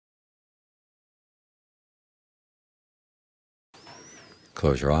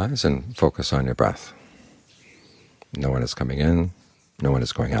Close your eyes and focus on your breath. No one is coming in, no one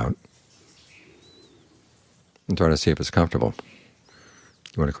is going out. And try to see if it's comfortable.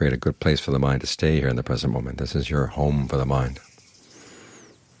 You want to create a good place for the mind to stay here in the present moment. This is your home for the mind.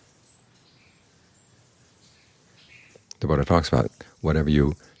 The Buddha talks about whatever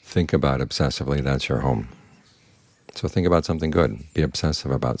you think about obsessively, that's your home. So think about something good. Be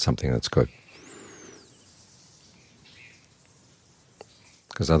obsessive about something that's good.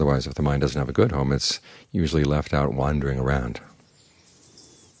 Because otherwise, if the mind doesn't have a good home, it's usually left out wandering around,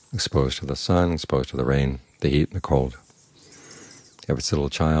 exposed to the sun, exposed to the rain, the heat, and the cold. If it's a little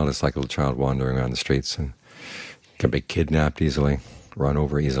child, it's like a little child wandering around the streets and can be kidnapped easily, run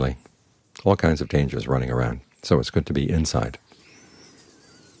over easily. All kinds of dangers running around. So it's good to be inside.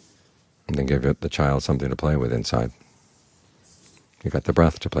 And then give the child something to play with inside. You've got the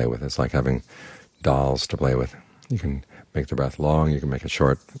breath to play with. It's like having dolls to play with. You can make the breath long, you can make it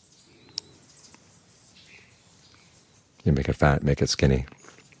short. You can make it fat, make it skinny.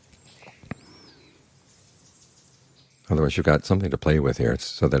 Otherwise, you've got something to play with here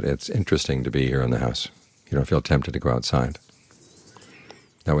so that it's interesting to be here in the house. You don't feel tempted to go outside.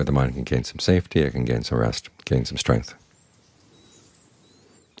 That way the mind can gain some safety, it can gain some rest, gain some strength.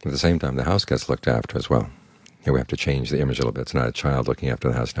 At the same time, the house gets looked after as well. Here we have to change the image a little bit. It's not a child looking after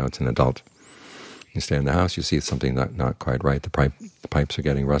the house now, it's an adult. You stay in the house, you see something not quite right, the pipes are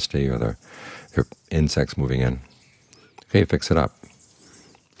getting rusty, or there are insects moving in. Okay, fix it up.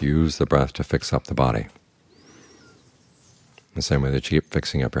 Use the breath to fix up the body. The same way that you keep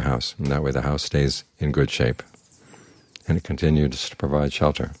fixing up your house, and that way the house stays in good shape, and it continues to provide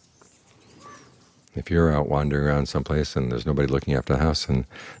shelter. If you're out wandering around someplace and there's nobody looking after the house, and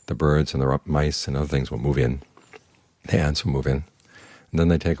the birds and the mice and other things will move in, the ants will move in, and then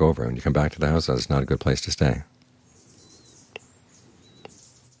they take over, and you come back to the house, and it's not a good place to stay.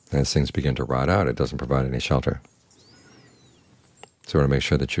 And as things begin to rot out, it doesn't provide any shelter. So we want to make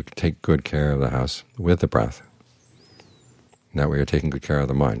sure that you take good care of the house with the breath. And that way you're taking good care of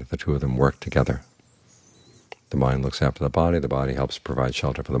the mind. The two of them work together. The mind looks after the body helps provide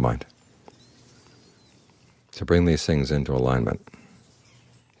shelter for the mind. So bring these things into alignment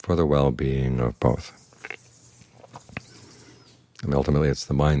for the well-being of both. I mean, ultimately it's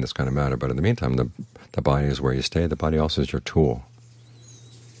the mind that's going to matter, but in the meantime the body is where you stay. The body also is your tool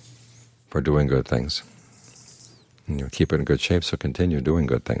for doing good things. And you keep it in good shape, so continue doing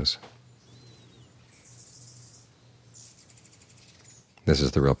good things. This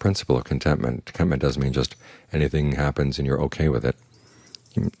is the real principle of contentment. Contentment doesn't mean just anything happens and you're okay with it.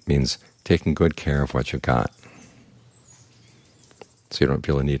 It means taking good care of what you got, so you don't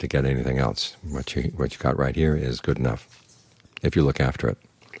feel a need to get anything else. What you got right here is good enough, if you look after it.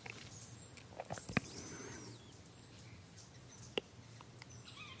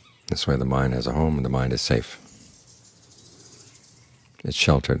 This way the mind has a home and the mind is safe. It's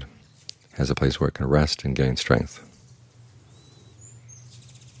sheltered, has a place where it can rest and gain strength.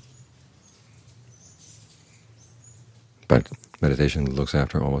 But meditation looks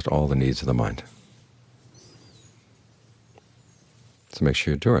after almost all the needs of the mind. So make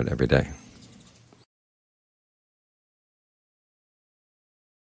sure you do it every day.